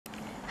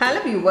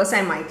Hello viewers, I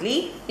am Maitli.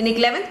 In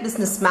 11th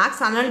Business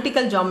Max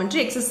Analytical Geometry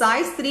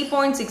Exercise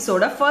 3.6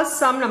 oda first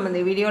sum நம்ம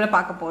இந்த வீடியோல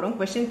பார்க்க போறோம்.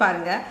 Question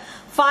பாருங்க.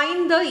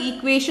 Find the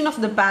equation of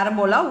the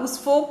parabola whose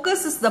focus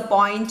is the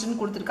point ன்னு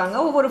கொடுத்திருக்காங்க.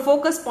 ஒவ்வொரு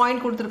focus point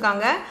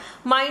கொடுத்திருக்காங்க.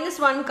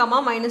 -1,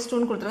 -2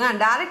 ன்னு கொடுத்திருக்காங்க.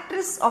 And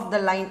directress of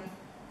the line.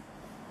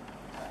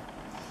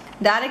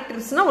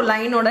 Directress னா ஒரு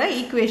லைனோட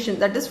equation,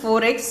 that is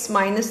 4x -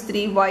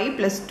 3y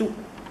 + 2.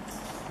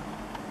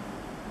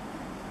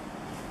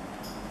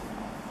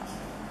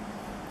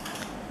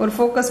 ஒரு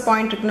ஃபோக்கஸ்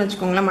பாயிண்ட் இருக்குன்னு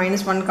வச்சுக்கோங்களேன்,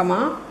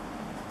 -1,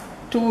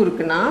 2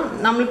 இருக்குன்னா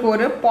நம்மளுக்கு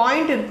ஒரு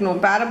பாயிண்ட் இருக்கணும்,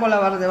 பேரபோலா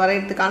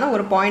வரையறதுக்கான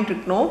ஒரு பாயிண்ட்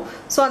இருக்கணும்.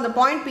 ஸோ அந்த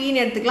பாயிண்ட்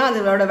Pன்னு எடுத்துக்கலாம்,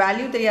 அதோட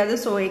வேல்யூ தெரியாது.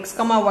 ஸோ x,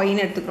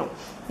 yன்னு எடுத்துக்கிறோம்.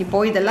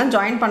 இப்போது இதெல்லாம்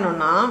ஜாயின்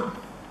பண்ணோன்னா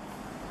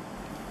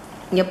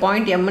இங்கே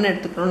பாயிண்ட் Mன்னு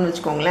எடுத்துக்கணும்னு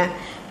வச்சுக்கோங்களேன்.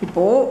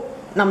 இப்போது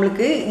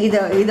நம்மளுக்கு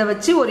இதை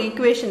வச்சு ஒரு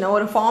ஈக்குவேஷன்,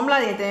 ஒரு ஃபார்முலா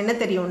என்ன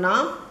தெரியும்னா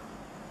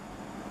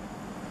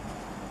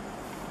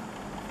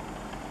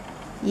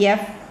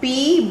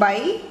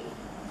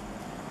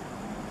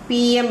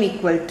FP/PM =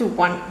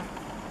 1.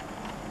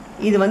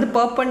 இது வந்து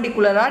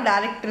பெர்பெண்டிகுலரா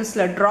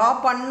டைரக்ட்ரிஸ்ல டிரா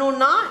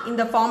பண்ணனும்னா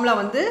இந்த ஃபார்முலா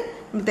வந்து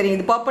நமக்கு தெரியும்.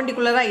 இது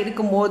பெர்பெண்டிகுலரா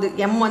இருக்கும்போது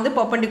M வந்து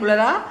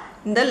பெர்பெண்டிகுலரா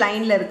இந்த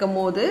லைன்ல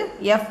இருக்கும்போது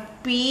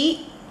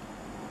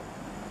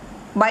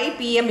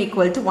FP/PM =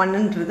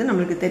 1ன்றது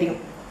நமக்கு தெரியும்.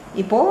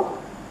 இப்போ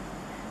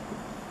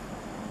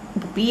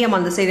PM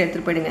அந்த சைடு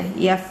எடுத்துட்டு போயிடுங்க.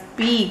 FP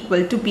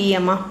 =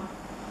 PM.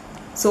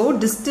 So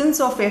distance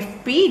of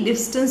FP,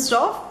 distance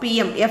of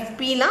PM. FP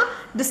na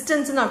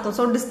distance னு அர்த்தம்.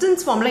 So distance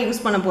formula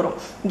யூஸ் பண்ண போறோம்.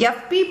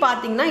 FP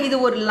பாத்தீங்கன்னா இது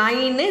ஒரு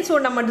லைன், so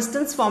நம்ம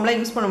distance formula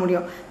யூஸ் பண்ண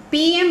முடியும்.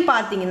 PM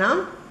பாத்தீங்கன்னா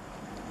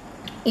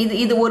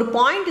இது ஒரு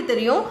பாயிண்ட்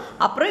தெரியும்,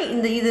 அப்புறம்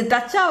இது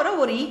டச் ஆகிற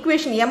ஒரு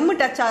ஈக்குவேஷன், M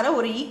டச் ஆகிற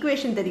ஒரு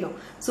ஈக்குவேஷன் தெரியும்.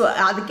 ஸோ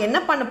அதுக்கு என்ன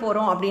பண்ண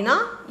போகிறோம் அப்படின்னா,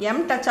 M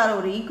டச் ஆகிற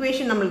ஒரு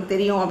ஈக்குவேஷன் நம்மளுக்கு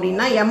தெரியும்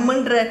அப்படின்னா,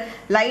 Mன்ற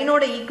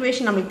லைனோட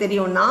ஈக்குவேஷன் நம்மளுக்கு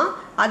தெரியும்னா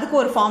அதுக்கு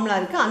ஒரு ஃபார்முலா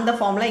இருக்குது, அந்த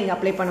ஃபார்முலா இங்கே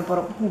அப்ளை பண்ண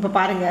போகிறோம். இப்போ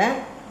பாருங்கள்,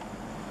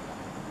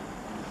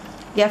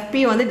 FP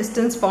வந்து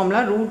distance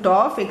formula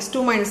 √(x2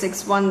 -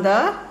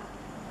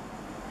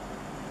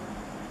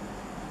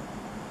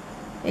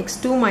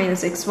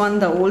 x1)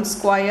 the whole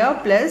square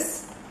plus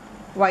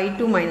y2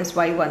 -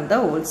 y1 the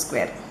whole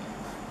square,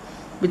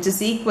 which is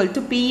equal to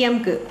PM.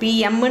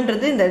 PM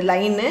ன்றது இந்த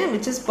line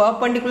which is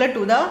perpendicular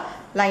to the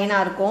line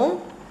இருக்கும்.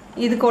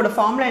 இதுக்கோட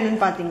ஃபார்முலா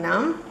என்னன்னு பார்த்தீங்கன்னா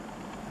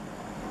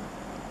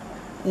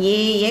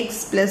ax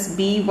 +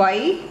 by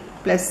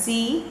 + c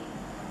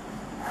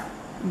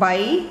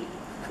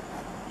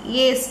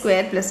a²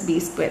 +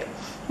 b².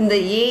 இந்த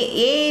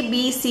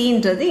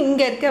abcன்றது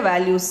இங்கே இருக்க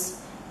values,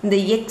 இந்த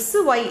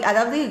xy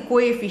அதாவது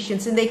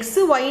கோஎஃபிஷியன்ஸ். இந்த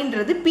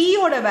xyன்றது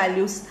pயோட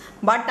வேல்யூஸ்,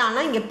 பட்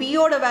ஆனால் இங்கே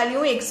pயோட வேல்யூ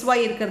xy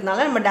இருக்கிறதுனால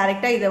நம்ம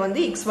டேரெக்டாக இதை வந்து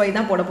xy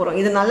தான் போட போகிறோம்.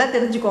 இது நல்லா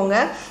தெரிஞ்சுக்கோங்க,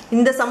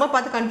 இந்த சம்மை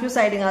பார்த்து கன்ஃபியூஸ்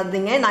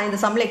ஆகிடுங்க. நான் இந்த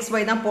சம்மில்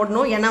xy தான்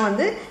போடணும், ஏன்னா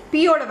வந்து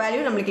pயோட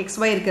வேல்யூ நம்மளுக்கு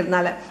xy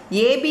இருக்கிறதுனால.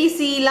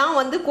 abcலாம்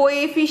வந்து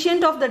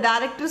coefficient of the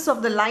directrix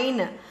of the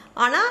line,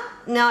 ஆனால்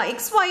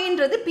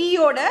xyன்றது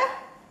pயோட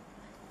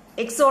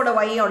xோட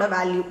yயோட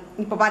வேல்யூ.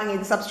 இப்போ பாருங்கள்,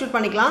 இது சப்ஸ்டியூட்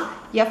பண்ணிக்கலாம்.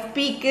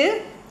 FPக்கு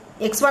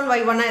x1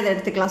 y1 இதை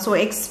எடுத்துக்கலாம். ஸோ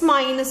x -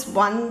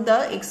 1 the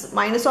x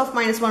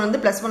 -1 வந்து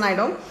 +1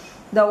 ஆகிடும்.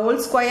 the whole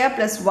square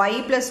plus y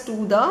plus 2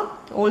 the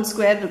whole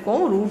square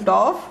இருக்கும்,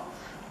 √(,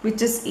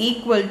 which is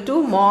equal to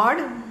mod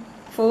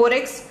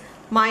 4x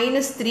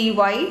 -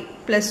 3y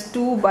plus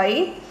 2 by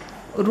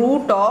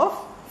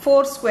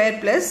 √(4²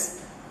 plus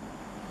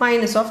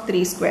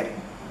 -3².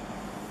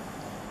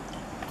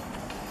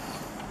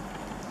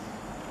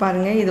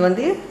 பாருங்க, இது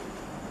வந்து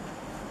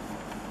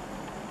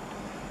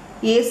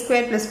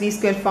a² plus b²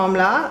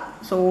 formula.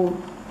 So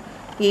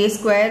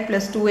a²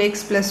 plus 2x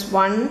plus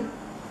 1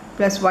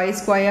 plus y²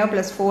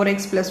 plus 4x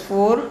plus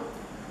 4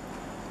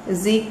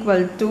 is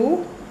equal to,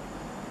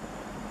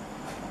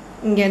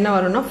 இங்கே என்ன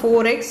வரும்னா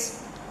 4x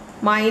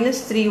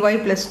 - 3y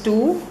plus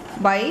 2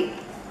 by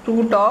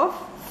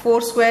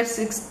 √(4²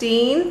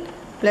 16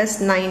 plus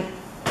 9.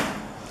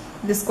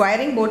 இது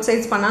squaring both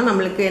sides பண்ணால்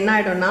நம்மளுக்கு என்ன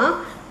ஆகிடும்னா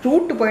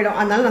ரூட் போயிடும்.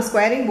 அதனால நான்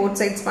ஸ்கொயரிங் போத்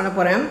சைட்ஸ் பண்ண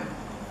போகிறேன்.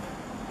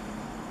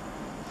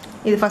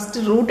 இது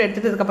ஃபஸ்ட்டு ரூட்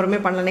எடுத்துகிட்டு அதுக்கப்புறமே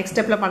பண்ணலாம், நெக்ஸ்ட்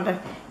ஸ்டெப்பில் பண்ணுறேன்.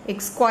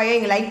 x²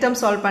 இங்கே லைக் டேர்ம்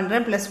சால்வ்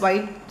பண்ணுறேன், plus y²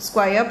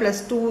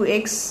 plus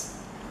 2x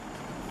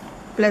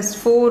plus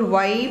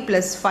 4y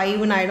plus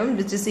 5ன்னு ஆகிடும்,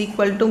 விச் இஸ்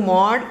ஈக்குவல் டு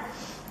மாட்.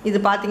 இது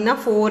பார்த்தீங்கன்னா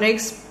 4x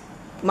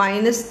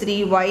 -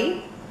 3y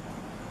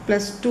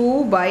ப்ளஸ் 2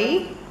 by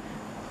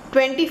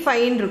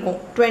 25 இருக்கும்.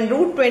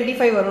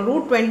 √25 வரும்.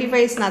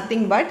 √25 இஸ்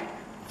நத்திங் பட்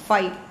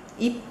 5.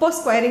 இப்போ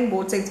ஸ்கொயரிங்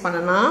போத் சைட்ஸ்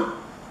பண்ணனா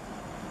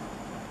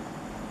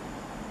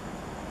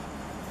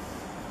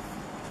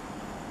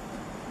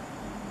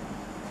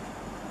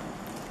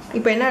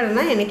இப்போ என்ன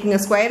ஆகுதுன்னா, எனக்கு இங்கே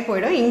ஸ்கொயர்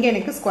போயிடும், இங்கே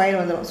எனக்கு ஸ்கொயர்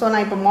வந்துடும். ஸோ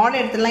நான் இப்போ மாட்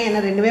எடுத்துடலாம், ஏன்னா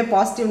ரெண்டுமே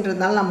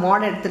பாசிட்டிவ்ன்றதுனால நான்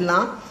மாட்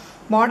எடுத்துடலாம்.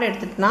 மாட்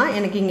எடுத்துட்டுனா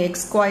எனக்கு இங்கே x²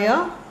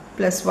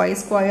 plus y²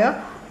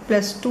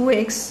 plus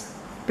 2x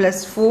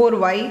plus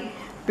 4y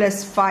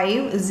plus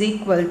 5 is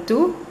equal to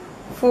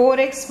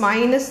 4x -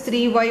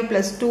 3y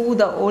plus 2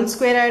 the whole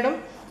square ஆகிடும்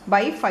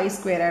by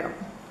 5² ஆகிடும்.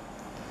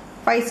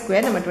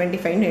 5² நம்ம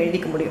 25ன்னு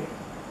எழுதிக்க முடியும்.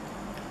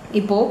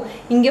 இப்போ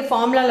இங்கே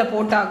ஃபார்முலாவில்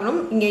போட்டாகணும்.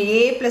 இங்கே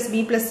a plus b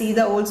plus c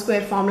the whole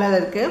square ஃபார்முலாவில்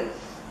இருக்குது.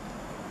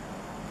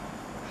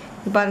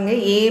 பாருங்க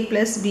a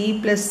plus b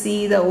plus c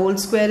the whole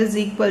square is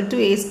equal to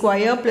a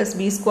square plus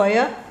b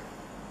square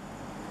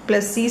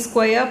plus c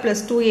square plus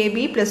 2ab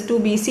plus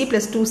 2bc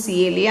plus 2ca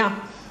இல்லையா?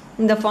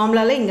 இந்த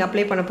ஃபார்முலாவில் இங்கே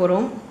apply பண்ண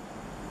போகிறோம்.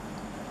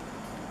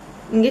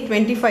 இங்கே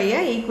 25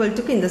 ஈக்குவல்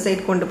டுக்கு இந்த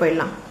சைடு கொண்டு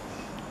போயிடலாம்.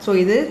 ஸோ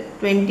இது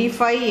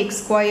 25x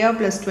square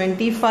plus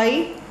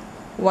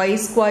 25y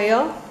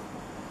square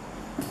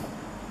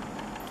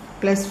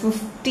plus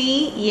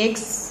 50x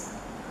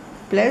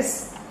plus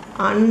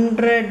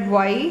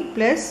 100y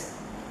plus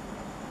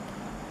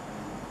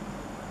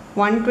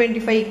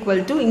 125 equal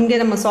to இங்கே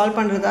நம்ம சால்வ்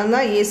பண்ணுறதா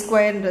இருந்தால் a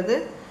ஸ்கொயர்ன்றது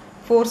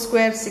 4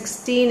 square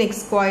 16x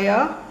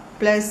square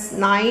plus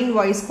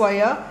 9y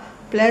square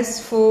plus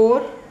 4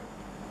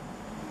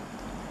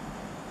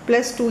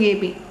 plus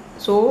 2ab.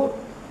 So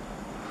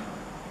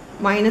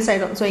minus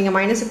ஆகிடும். ஸோ இங்கே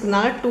மைனஸ்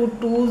இருக்கிறதுனால 2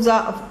 2s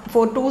are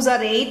 4 2s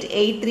are 8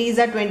 8 3s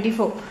are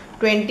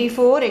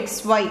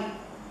 24xy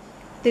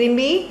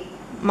திரும்பி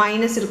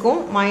minus இருக்கும்.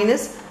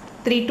 Minus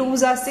 3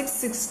 2s are 6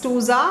 6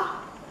 2s are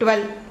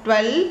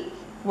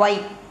 12y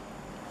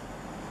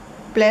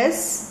plus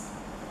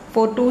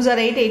 4 2s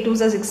are 8 8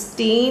 2s are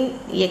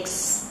 16x.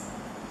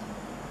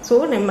 So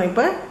நம்ம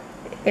இப்போ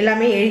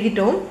எல்லாமே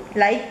எழுதிட்டோம்.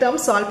 Like term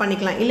solve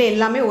பண்ணிக்கலாம். இல்லை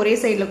எல்லாமே ஒரே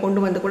சைடில் கொண்டு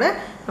வந்து கூட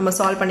நம்ம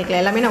சால்வ்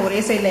பண்ணிக்கலாம். எல்லாமே நான் ஒரே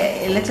சைடில்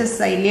எல்ஹெச்எஸ்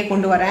சைட்லேயே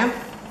கொண்டு வரேன்.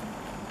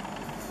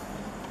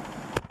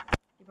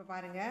 இப்போ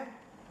பாருங்கள்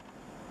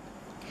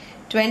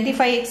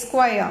 25x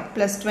square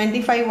plus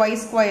 25y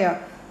square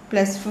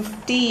plus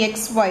 50x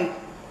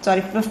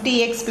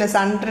plus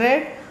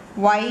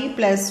 100y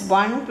plus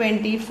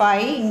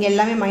 125 இங்கே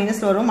எல்லாமே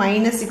மைனஸ் வரும்.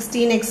 Minus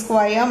 16x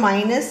square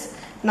minus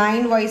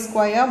 9y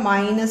square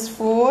minus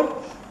 4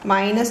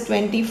 minus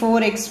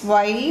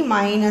 24xy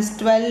minus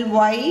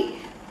 12y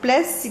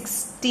plus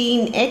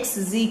 16x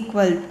is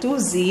equal to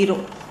 0.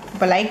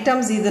 இப்போ லைக்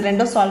டேர்ம்ஸ் இது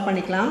ரெண்டும் சால்வ்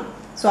பண்ணிக்கலாம்.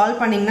 சால்வ்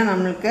பண்ணிங்கன்னா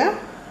நம்மளுக்கு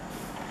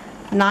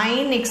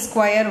 9x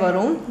square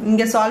வரும்.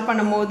 இங்கே சால்வ்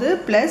பண்ணும்போது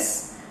ப்ளஸ்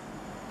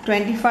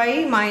 25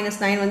 minus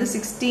 9 வந்து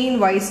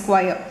 16y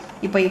square.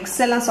 இப்போ x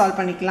எல்லாம் சால்வ்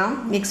பண்ணிக்கலாம்.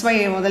 xy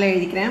முதல்ல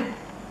எழுதிக்கிறேன்.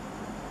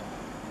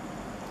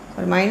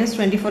 மைனஸ்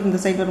 24 இந்த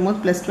சைடு வரும்போது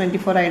ப்ளஸ்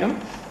 24 ஆகிடும்.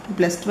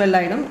 ப்ளஸ் 12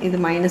 ஆகிடும். இது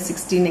மைனஸ்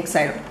 16x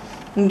ஆகிடும்.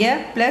 இங்கே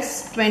ப்ளஸ்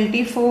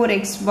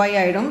 24xy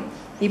ஆகிடும்.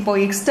 இப்போ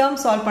எக்ஸ் டேர்ம்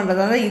சால்வ்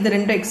பண்ணுறதால இது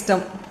ரெண்டும் எக்ஸ்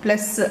டேர்ம்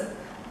ப்ளஸ்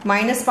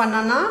மைனஸ்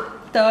பண்ணான்னா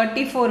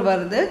 34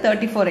 வருது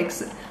 34x.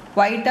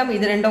 y டேர்ம்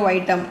இது ரெண்டும் y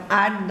டேர்ம்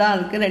ஆட் தான்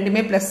இருக்குது.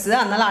 ரெண்டுமே ப்ளஸ்.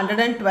 அதனால்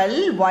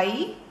 112y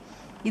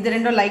இது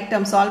ரெண்டும் லைக்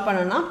டேர்ம் சால்வ்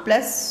பண்ணோன்னா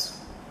plus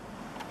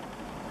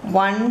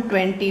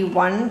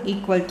 121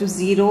 equal to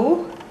 0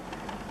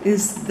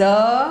 is the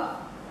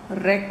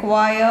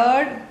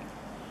required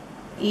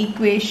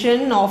equation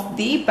of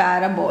the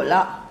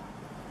parabola.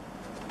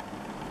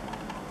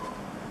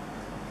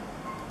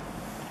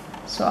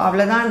 So,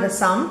 avladhaan the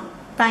sum.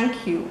 Thank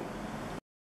you.